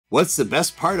What's the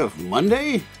best part of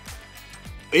Monday?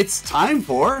 It's time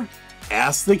for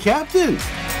Ask the Captain.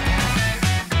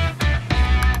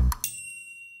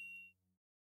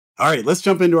 All right, let's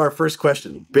jump into our first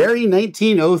question. Barry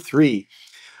 1903.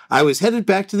 I was headed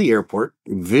back to the airport.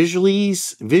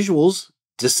 Visuals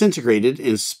disintegrated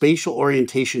and spatial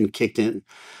orientation kicked in.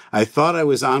 I thought I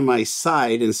was on my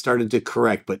side and started to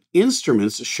correct, but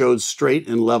instruments showed straight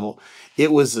and level.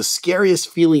 It was the scariest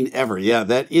feeling ever. Yeah,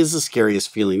 that is the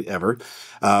scariest feeling ever.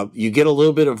 You get a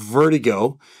little bit of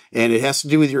vertigo, and it has to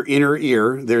do with your inner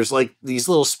ear. There's like these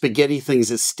little spaghetti things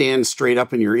that stand straight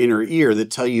up in your inner ear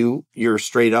that tell you you're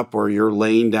straight up or you're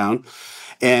laying down.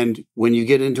 And when you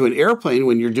get into an airplane,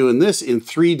 when you're doing this in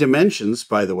 3 dimensions,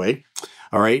 by the way,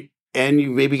 all right, and you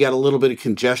maybe got a little bit of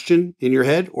congestion in your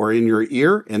head or in your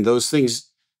ear, and those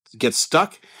things get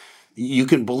stuck, you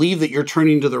can believe that you're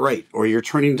turning to the right or you're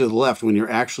turning to the left when you're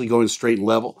actually going straight and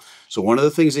level. So one of the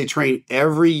things they train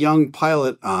every young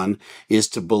pilot on is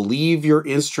to believe your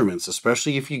instruments,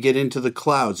 especially if you get into the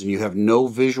clouds and you have no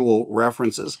visual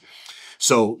references.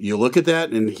 So you look at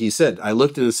that, and he said, I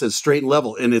looked and it said straight and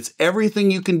level, and it's everything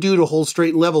you can do to hold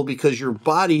straight and level because your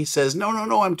body says, no,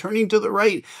 I'm turning to the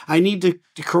right. I need to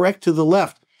correct to the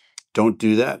left. Don't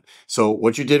do that. So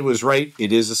what you did was right.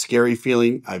 It is a scary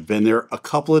feeling. I've been there a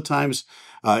couple of times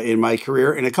in my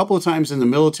career, and a couple of times in the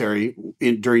military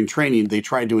during training, they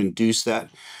tried to induce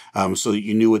that so that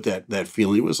you knew what that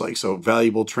feeling was like. So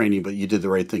valuable training, but you did the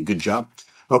right thing. Good job.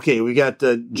 Okay, we got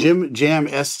Jim Jam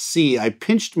SC. I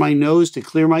pinched my nose to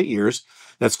clear my ears.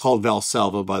 That's called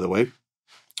Valsalva, by the way.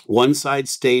 One side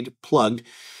stayed plugged.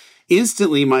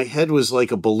 Instantly, my head was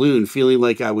like a balloon, feeling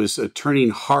like I was turning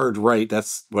hard right.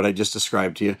 That's what I just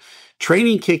described to you.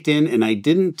 Training kicked in, and I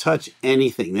didn't touch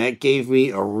anything. That gave me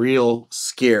a real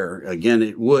scare. Again,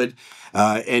 it would.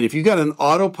 And if you got an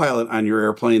autopilot on your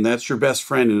airplane, that's your best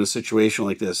friend in a situation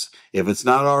like this. If it's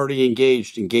not already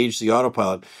engaged, engage the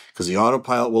autopilot, because the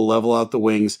autopilot will level out the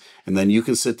wings, and then you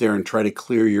can sit there and try to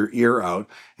clear your ear out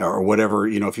or whatever.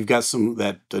 You know, if you've got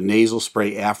that nasal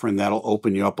spray Afrin, that'll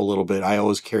open you up a little bit. I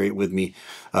always carry it with me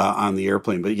on the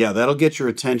airplane. But yeah, that'll get your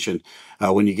attention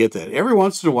when you get that. Every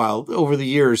once in a while, over the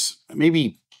years,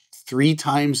 maybe 3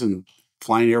 times in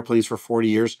flying airplanes for 40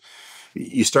 years,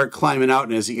 you start climbing out,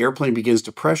 and as the airplane begins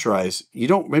to pressurize, you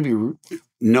don't maybe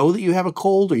know that you have a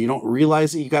cold, or you don't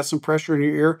realize that you got some pressure in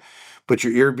your ear, but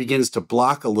your ear begins to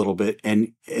block a little bit,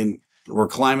 and we're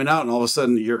climbing out, and all of a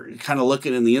sudden you're kind of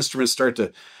looking, and the instruments start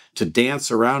to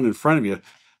dance around in front of you.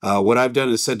 What I've done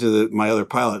is said to my other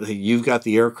pilot, hey, you've got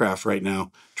the aircraft right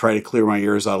now. Try to clear my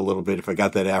ears out a little bit. If I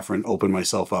got that Afrin, open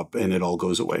myself up, and it all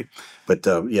goes away. But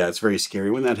yeah, it's very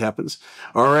scary when that happens.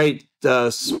 All right,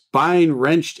 Spine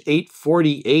Wrenched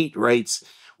 848 writes,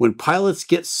 when pilots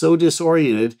get so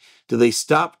disoriented, do they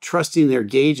stop trusting their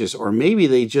gauges, or maybe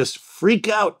they just freak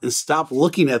out and stop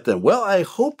looking at them? Well, I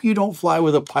hope you don't fly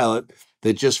with a pilot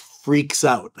that just freaks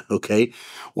out, okay?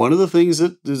 One of the things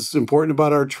that is important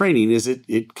about our training is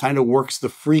it kind of works the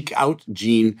freak out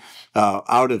gene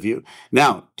out of you.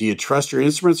 Now, do you trust your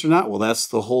instruments or not? Well, that's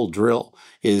the whole drill,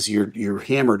 is you're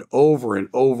hammered over and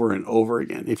over and over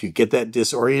again. If you get that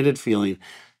disoriented feeling,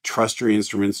 trust your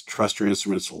instruments,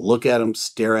 look at them,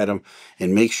 stare at them,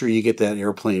 and make sure you get that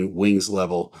airplane wings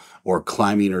level or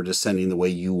climbing or descending the way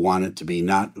you want it to be,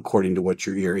 not according to what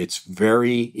your ear. It's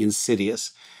very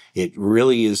insidious. It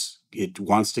really is. It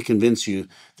wants to convince you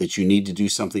that you need to do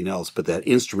something else, but that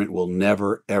instrument will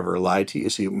never, ever lie to you.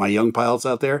 See, my young pilots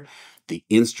out there, the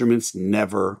instruments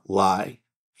never lie.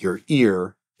 Your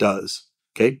ear does.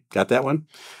 Okay, got that one?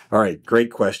 All right, great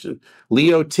question.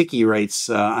 Leo Ticky writes,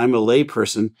 I'm a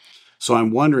layperson, so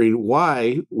I'm wondering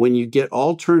why, when you get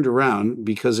all turned around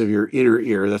because of your inner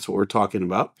ear, that's what we're talking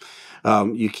about,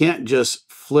 you can't just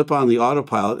flip on the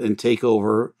autopilot and take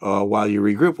over while you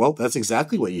regroup. Well, that's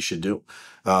exactly what you should do.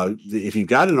 If you've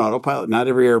got an autopilot, not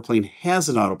every airplane has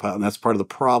an autopilot, and that's part of the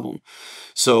problem.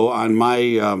 So on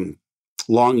my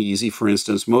Long Easy, for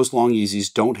instance, most Long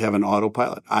Easies don't have an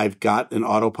autopilot. I've got an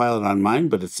autopilot on mine,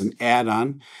 but it's an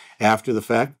add-on after the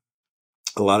fact.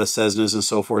 A lot of Cessnas and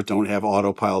so forth don't have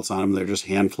autopilots on them. They're just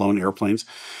hand-flown airplanes.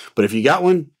 But if you got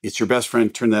one, it's your best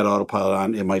friend. Turn that autopilot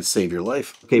on. It might save your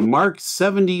life. Okay, Mark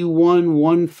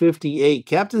 71158.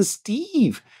 Captain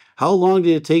Steve, how long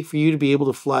did it take for you to be able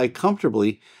to fly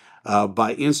comfortably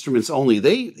by instruments only?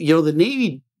 The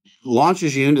Navy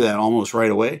launches you into that almost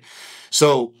right away.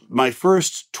 So my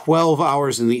first 12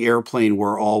 hours in the airplane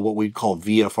were all what we'd call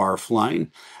VFR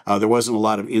flying. There wasn't a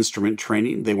lot of instrument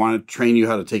training. They want to train you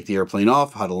how to take the airplane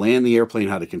off, how to land the airplane,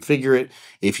 how to configure it.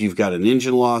 If you've got an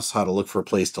engine loss, how to look for a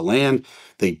place to land.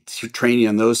 They train you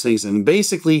on those things. And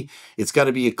basically, it's got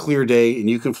to be a clear day, and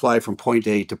you can fly from point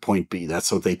A to point B.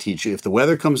 That's what they teach you. If the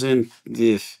weather comes in,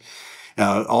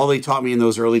 all they taught me in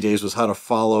those early days was how to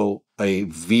follow a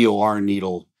VOR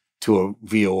needle to a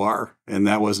VOR, and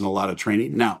that wasn't a lot of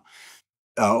training. Now,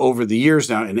 over the years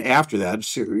now, and after that,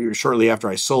 shortly after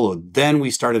I soloed, then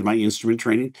we started my instrument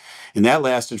training, and that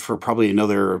lasted for probably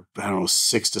another, I don't know,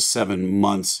 6 to 7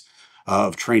 months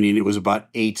of training. It was about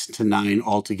 8 to 9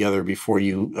 altogether before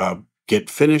you get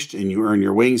finished and you earn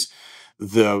your wings.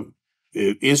 The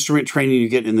instrument training you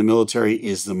get in the military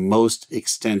is the most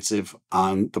extensive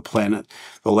on the planet.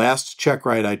 The last check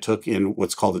ride I took in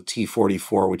what's called a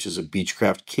T-44, which is a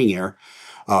Beechcraft King Air,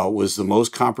 was the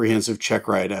most comprehensive check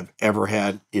ride I've ever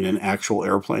had in an actual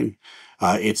airplane.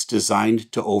 It's designed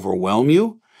to overwhelm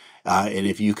you. And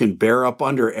if you can bear up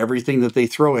under everything that they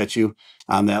throw at you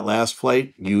on that last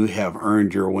flight, you have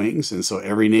earned your wings. And so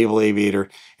every naval aviator,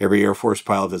 every Air Force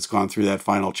pilot that's gone through that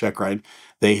final check ride,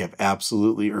 they have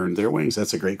absolutely earned their wings.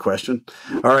 That's a great question.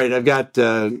 All right, I've got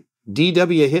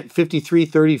DW Hit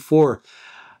 5334.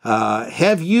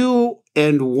 Have you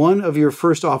and one of your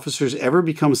first officers ever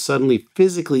become suddenly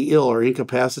physically ill or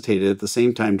incapacitated at the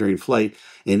same time during flight?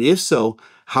 And if so,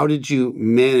 how did you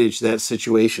manage that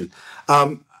situation?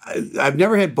 I've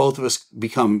never had both of us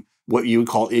become what you would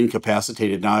call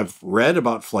incapacitated. Now, I've read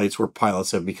about flights where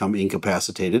pilots have become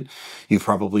incapacitated. You've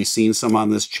probably seen some on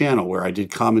this channel where I did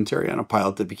commentary on a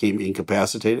pilot that became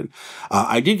incapacitated.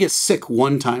 I did get sick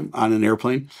one time on an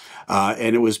airplane,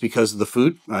 and it was because of the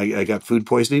food. I got food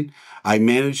poisoning. I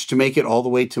managed to make it all the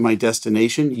way to my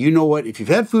destination. You know what? If you've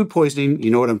had food poisoning,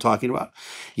 you know what I'm talking about.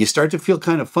 You start to feel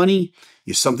kind of funny.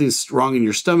 Something's wrong in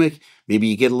your stomach. Maybe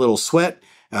you get a little sweat.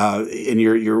 And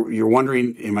you're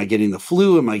wondering, am I getting the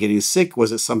flu? Am I getting sick?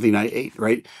 Was it something I ate,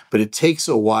 right? But it takes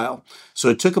a while. So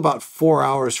it took about 4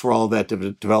 hours for all of that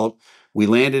to develop. We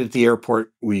landed at the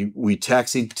airport. We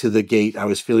taxied to the gate. I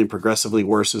was feeling progressively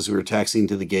worse as we were taxiing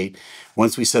to the gate.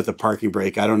 Once we set the parking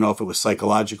brake, I don't know if it was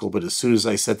psychological, but as soon as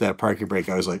I set that parking brake,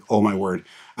 I was like, oh my word,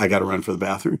 I got to run for the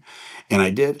bathroom. And I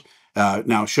did.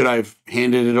 Now, should I have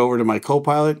handed it over to my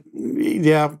co-pilot?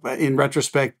 Yeah, in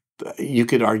retrospect, you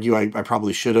could argue I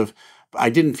probably should have. I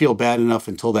didn't feel bad enough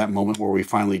until that moment where we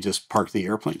finally just parked the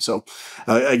airplane. So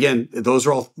again, those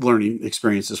are all learning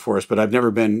experiences for us, but I've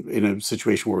never been in a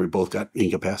situation where we both got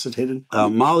incapacitated.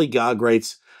 Molly Gog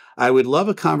writes, I would love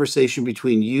a conversation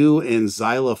between you and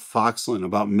Zyla Foxland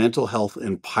about mental health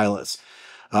and pilots.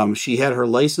 She had her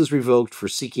license revoked for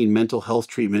seeking mental health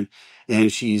treatment,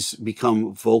 and she's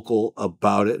become vocal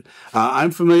about it. I'm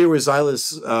familiar with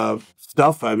Zyla's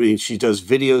stuff. I mean, she does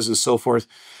videos and so forth.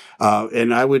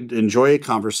 And I would enjoy a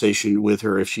conversation with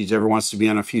her if she ever wants to be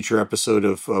on a future episode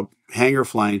of Hangar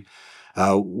Flying.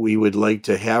 We would like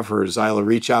to have her. Zyla,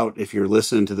 reach out if you're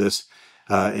listening to this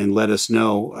and let us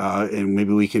know, and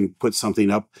maybe we can put something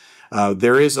up.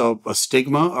 There is a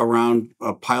stigma around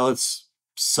pilots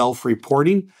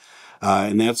self-reporting.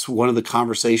 And that's one of the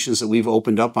conversations that we've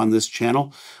opened up on this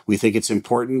channel. We think it's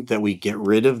important that we get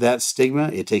rid of that stigma.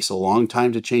 It takes a long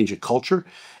time to change a culture.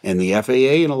 And the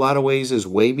FAA, in a lot of ways, is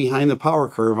way behind the power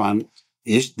curve on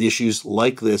issues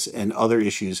like this and other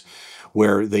issues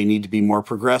where they need to be more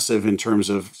progressive in terms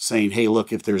of saying, hey,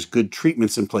 look, if there's good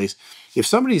treatments in place, if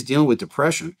somebody's dealing with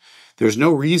depression, there's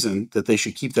no reason that they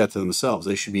should keep that to themselves.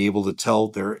 They should be able to tell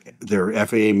their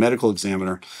FAA medical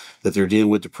examiner that they're dealing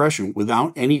with depression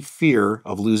without any fear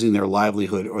of losing their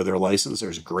livelihood or their license.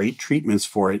 There's great treatments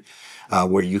for it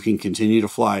where you can continue to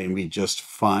fly and be just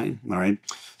fine. All right.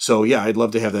 So, yeah, I'd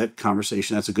love to have that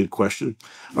conversation. That's a good question.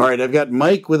 All right. I've got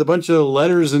Mike with a bunch of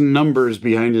letters and numbers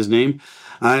behind his name.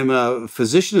 I'm a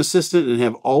physician assistant and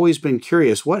have always been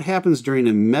curious what happens during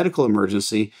a medical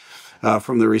emergency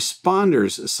from the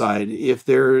responders side. If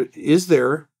there is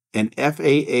an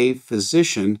FAA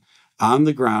physician on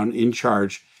the ground in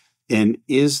charge, and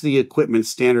is the equipment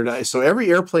standardized? So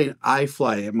every airplane I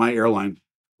fly at my airline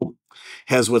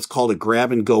has what's called a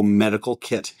grab-and-go medical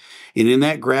kit. And in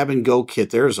that grab-and-go kit,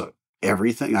 there's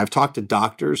everything. I've talked to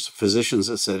doctors, physicians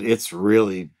that said it's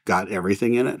really got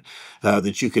everything in it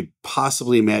that you could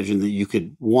possibly imagine that you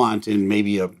could want in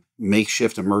maybe a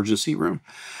makeshift emergency room.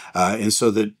 And so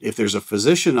that if there's a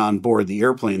physician on board the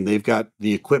airplane, they've got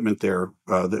the equipment there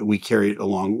that we carry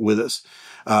along with us.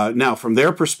 Now, from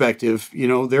their perspective,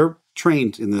 they're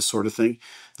trained in this sort of thing.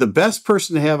 The best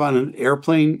person to have on an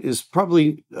airplane is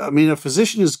probably, a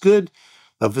physician is good.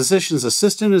 A physician's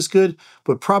assistant is good,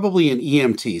 but probably an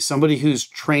EMT, somebody who's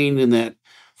trained in that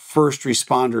first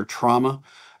responder trauma,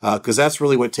 because that's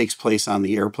really what takes place on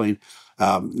the airplane.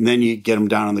 And then you get them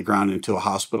down on the ground into a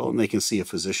hospital and they can see a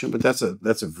physician. But that's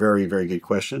a very, very good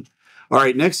question. All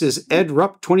right, next is Ed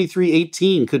Rupp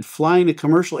 2318. Could flying a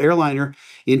commercial airliner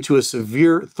into a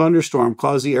severe thunderstorm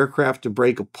cause the aircraft to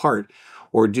break apart?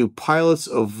 Or do pilots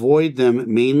avoid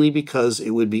them mainly because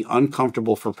it would be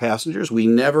uncomfortable for passengers? We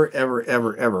never, ever,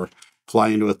 ever, ever fly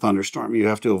into a thunderstorm. You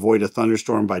have to avoid a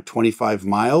thunderstorm by 25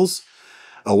 miles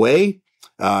away.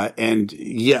 And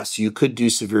yes, you could do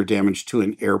severe damage to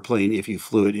an airplane if you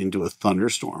flew it into a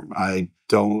thunderstorm. I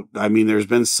mean, there's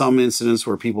been some incidents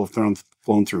where people have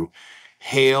flown through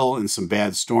hail and some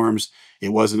bad storms. It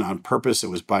wasn't on purpose. It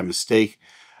was by mistake.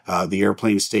 The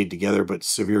airplane stayed together, but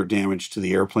severe damage to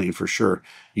the airplane for sure.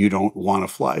 You don't want to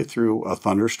fly through a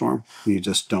thunderstorm. You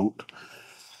just don't.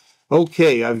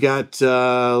 Okay, I've got,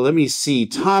 let me see,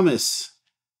 Thomas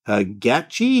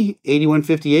Gatchi,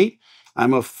 8158.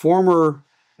 I'm a former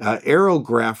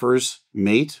aerographer's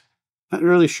mate. Not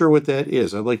really sure what that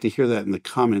is. I'd like to hear that in the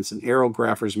comments. An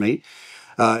aerographer's mate.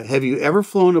 Have you ever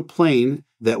flown a plane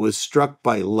that was struck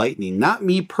by lightning? Not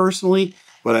me personally,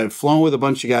 but I've flown with a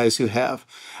bunch of guys who have.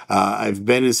 I've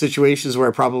been in situations where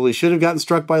I probably should have gotten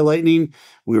struck by lightning.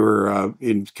 We were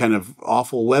in kind of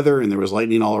awful weather and there was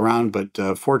lightning all around,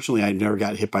 but fortunately I never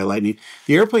got hit by lightning.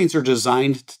 The airplanes are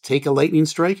designed to take a lightning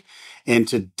strike and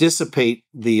to dissipate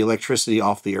the electricity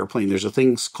off the airplane. There's a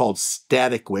thing called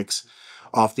static wicks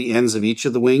off the ends of each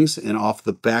of the wings and off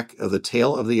the back of the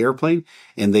tail of the airplane,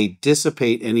 and they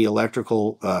dissipate any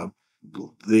the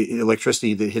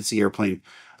electricity that hits the airplane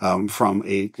from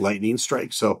a lightning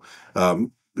strike. So the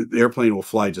airplane will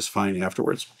fly just fine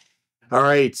afterwards. All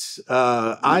right,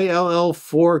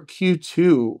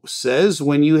 ILL4Q2 says,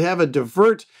 when you have a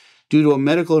divert due to a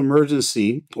medical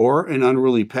emergency or an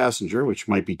unruly passenger, which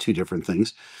might be two different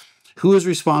things, who is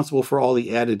responsible for all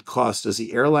the added cost? Does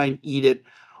the airline eat it,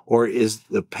 or is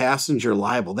the passenger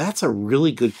liable? That's a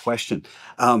really good question.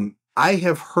 I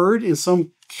have heard in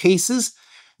some cases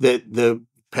that the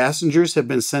passengers have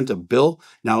been sent a bill.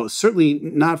 Now, certainly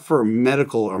not for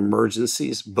medical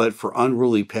emergencies, but for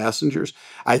unruly passengers.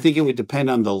 I think it would depend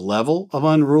on the level of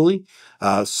unruly.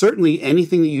 Certainly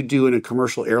anything that you do in a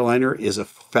commercial airliner is a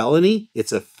felony.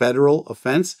 It's a federal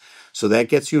offense. So that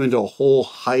gets you into a whole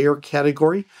higher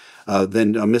category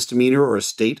than a misdemeanor or a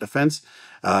state offense.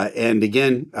 And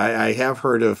again, I have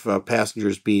heard of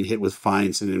passengers being hit with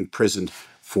fines and imprisoned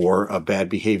for bad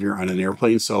behavior on an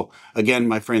airplane. So again,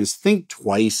 my friends, think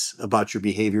twice about your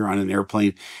behavior on an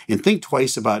airplane and think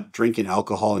twice about drinking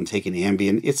alcohol and taking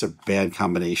Ambien. It's a bad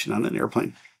combination on an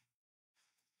airplane.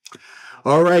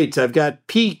 All right, I've got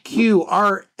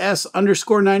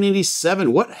PQRS_987.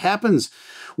 What happens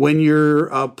when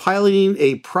you're piloting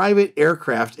a private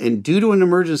aircraft and due to an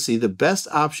emergency, the best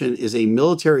option is a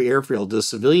military airfield? Does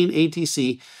civilian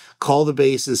ATC call the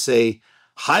base and say,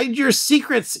 hide your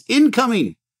secrets,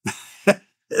 incoming?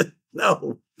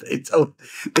 No, they don't.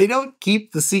 They don't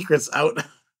keep the secrets out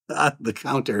on the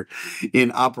counter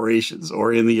in operations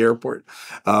or in the airport.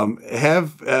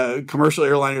 Have commercial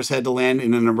airliners had to land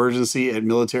in an emergency at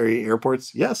military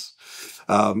airports? Yes.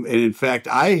 And in fact,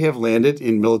 I have landed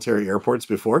in military airports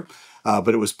before,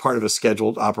 but it was part of a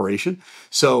scheduled operation.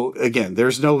 So again,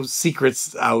 there's no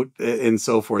secrets out and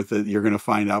so forth that you're going to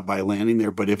find out by landing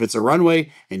there. But if it's a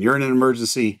runway and you're in an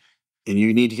emergency and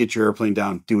you need to get your airplane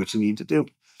down, do what you need to do.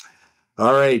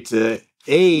 All right.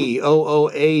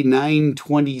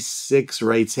 AOOA926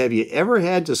 writes, have you ever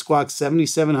had to squawk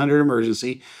 7700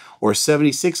 emergency or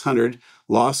 7600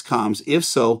 lost comms? If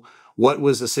so, what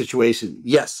was the situation?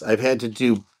 Yes, I've had to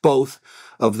do both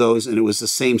of those, and it was the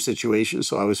same situation.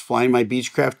 So I was flying my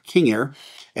Beechcraft King Air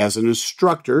as an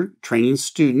instructor, training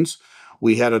students.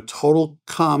 We had a total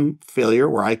comm failure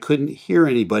where I couldn't hear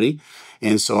anybody.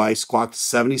 And so I squawked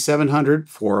 7700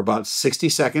 for about 60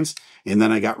 seconds. And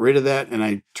then I got rid of that and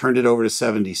I turned it over to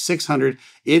 7600.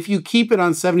 If you keep it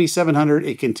on 7700,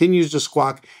 it continues to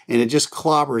squawk and it just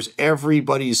clobbers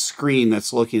everybody's screen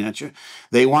that's looking at you.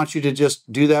 They want you to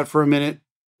just do that for a minute.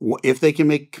 If they can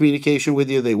make communication with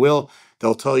you, they will.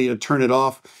 They'll tell you to turn it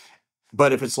off.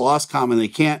 But if it's lost comm and they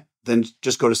can't, then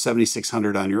just go to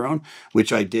 7600 on your own,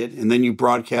 which I did. And then you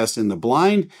broadcast in the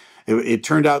blind. It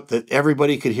turned out that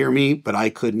everybody could hear me, but I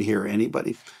couldn't hear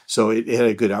anybody. So it had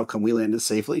a good outcome. We landed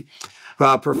safely.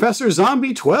 Professor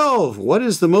Zombie 12, what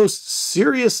is the most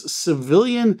serious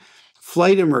civilian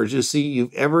flight emergency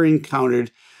you've ever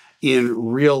encountered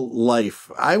in real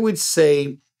life? I would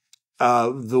say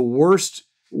the worst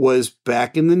was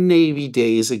back in the Navy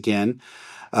days again.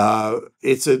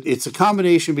 It's a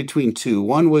combination between two.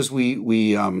 One was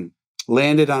we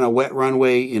landed on a wet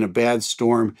runway in a bad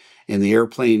storm, and the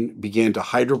airplane began to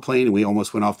hydroplane, and we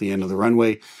almost went off the end of the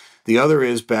runway. The other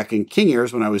is back in King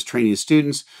Airs when I was training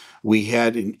students, we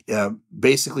had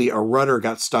basically a rudder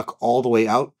got stuck all the way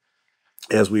out.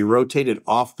 As we rotated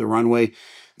off the runway,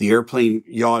 the airplane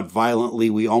yawed violently.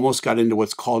 We almost got into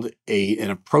what's called an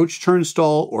approach turn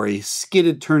stall or a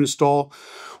skidded turn stall,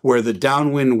 where the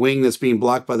downwind wing that's being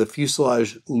blocked by the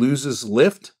fuselage loses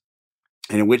lift,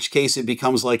 and in which case it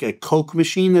becomes like a Coke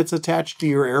machine that's attached to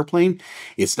your airplane.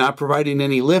 It's not providing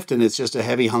any lift, and it's just a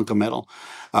heavy hunk of metal.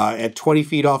 At 20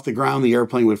 feet off the ground, the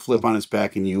airplane would flip on its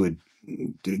back, and you would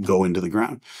go into the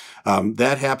ground.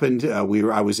 That happened. I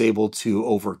was able to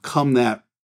overcome that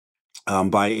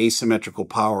by asymmetrical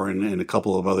power and a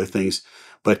couple of other things.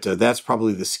 But that's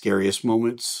probably the scariest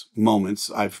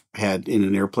moments I've had in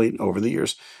an airplane over the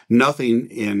years. Nothing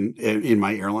in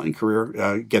my airline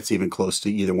career gets even close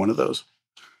to either one of those.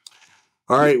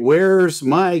 All right, where's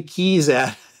my keys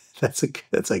at?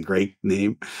 That's a great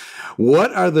name.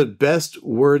 What are the best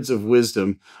words of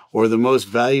wisdom or the most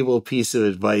valuable piece of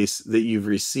advice that you've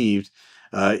received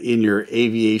in your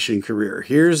aviation career?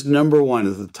 Here's number one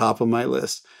at the top of my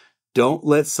list. Don't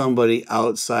let somebody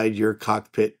outside your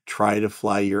cockpit try to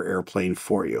fly your airplane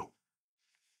for you.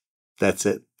 That's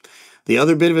it. The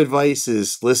other bit of advice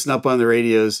is listen up on the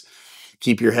radios,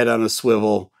 keep your head on a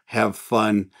swivel, have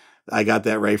fun. I got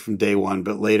that right from day one,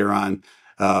 but later on,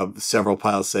 several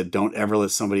pilots said, don't ever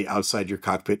let somebody outside your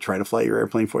cockpit try to fly your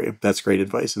airplane for you. That's great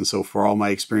advice. And so for all my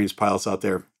experienced pilots out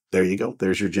there, there you go.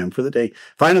 There's your gem for the day.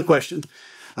 Final question.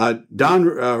 Don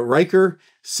Riker,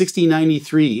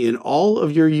 6093. In all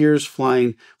of your years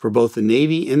flying for both the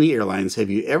Navy and the airlines, have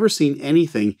you ever seen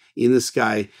anything in the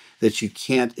sky that you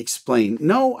can't explain?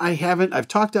 No, I haven't. I've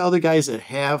talked to other guys that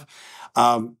have.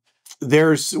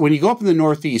 When you go up in the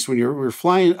Northeast, when we're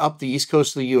flying up the East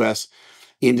Coast of the U.S.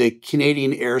 into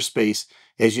Canadian airspace,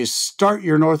 as you start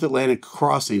your North Atlantic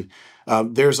crossing,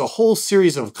 there's a whole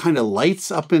series of kind of lights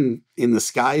up in the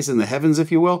skies, in the heavens,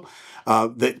 if you will,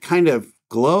 that kind of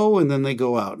glow and then they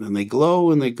go out, and they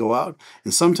glow and they go out.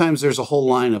 And sometimes there's a whole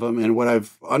line of them. And what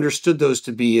I've understood those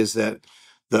to be is that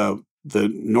the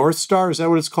North Star, is that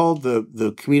what it's called?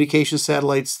 The communication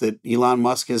satellites that Elon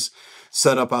Musk has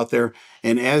set up out there.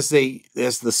 And as the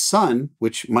sun,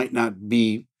 which might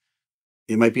be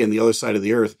on the other side of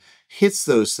the earth, hits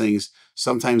those things,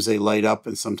 sometimes they light up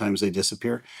and sometimes they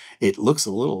disappear. It looks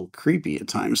a little creepy at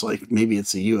times, like maybe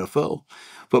it's a UFO.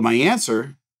 But my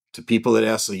answer to people that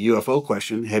ask the UFO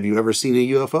question, have you ever seen a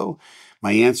UFO?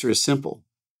 My answer is simple,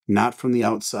 not from the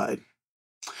outside.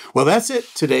 Well, that's it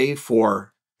today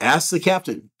for Ask the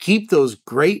Captain. Keep those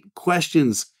great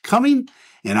questions coming,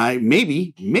 and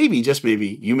maybe, just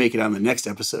maybe, you make it on the next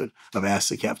episode of Ask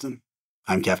the Captain.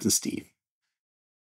 I'm Captain Steve.